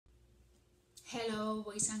Hello,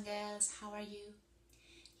 boys and girls, how are you?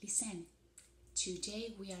 Listen,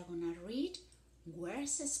 today we are gonna read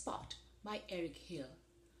Where's a Spot by Eric Hill.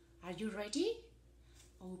 Are you ready?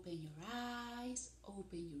 Open your eyes,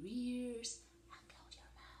 open your ears, and close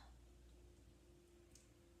your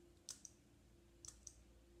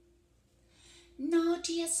mouth.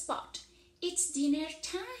 Naughty Spot, it's dinner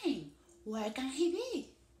time. Where can he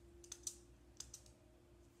be?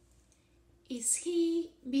 Is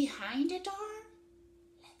he behind the door?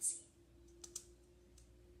 Let's see.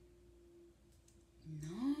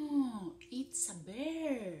 No, it's a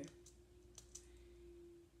bear.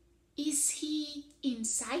 Is he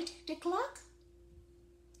inside the clock?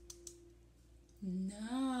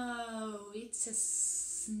 No, it's a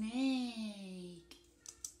snake.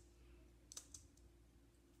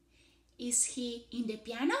 Is he in the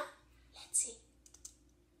piano? Let's see.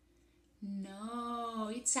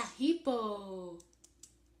 No, it's a hippo.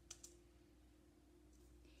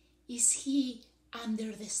 Is he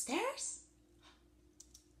under the stairs?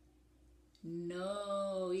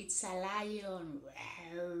 No, it's a lion.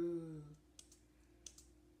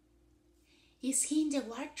 Is he in the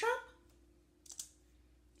wardrobe?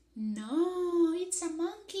 No, it's a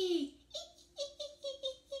monkey.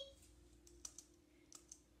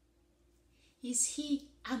 Is he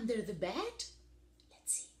under the bed?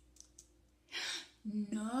 Let's see.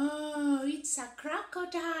 No, it's a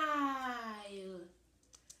crocodile.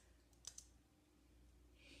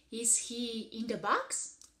 Is he in the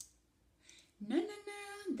box? No,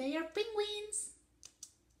 they are penguins.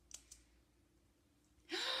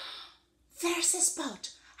 There's a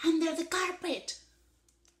spot under the carpet.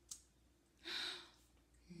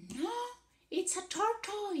 No, it's a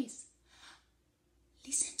tortoise.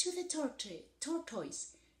 Listen to the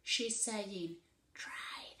tortoise. She's saying,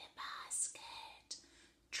 try the basket,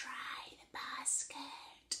 try the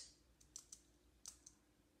basket.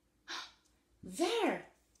 There,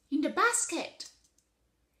 in the basket.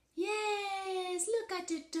 Yes, look at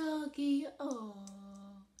the doggy. Oh.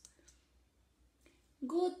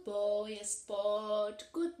 Good boy, Spot.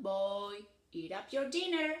 Good boy. Eat up your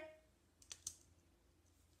dinner.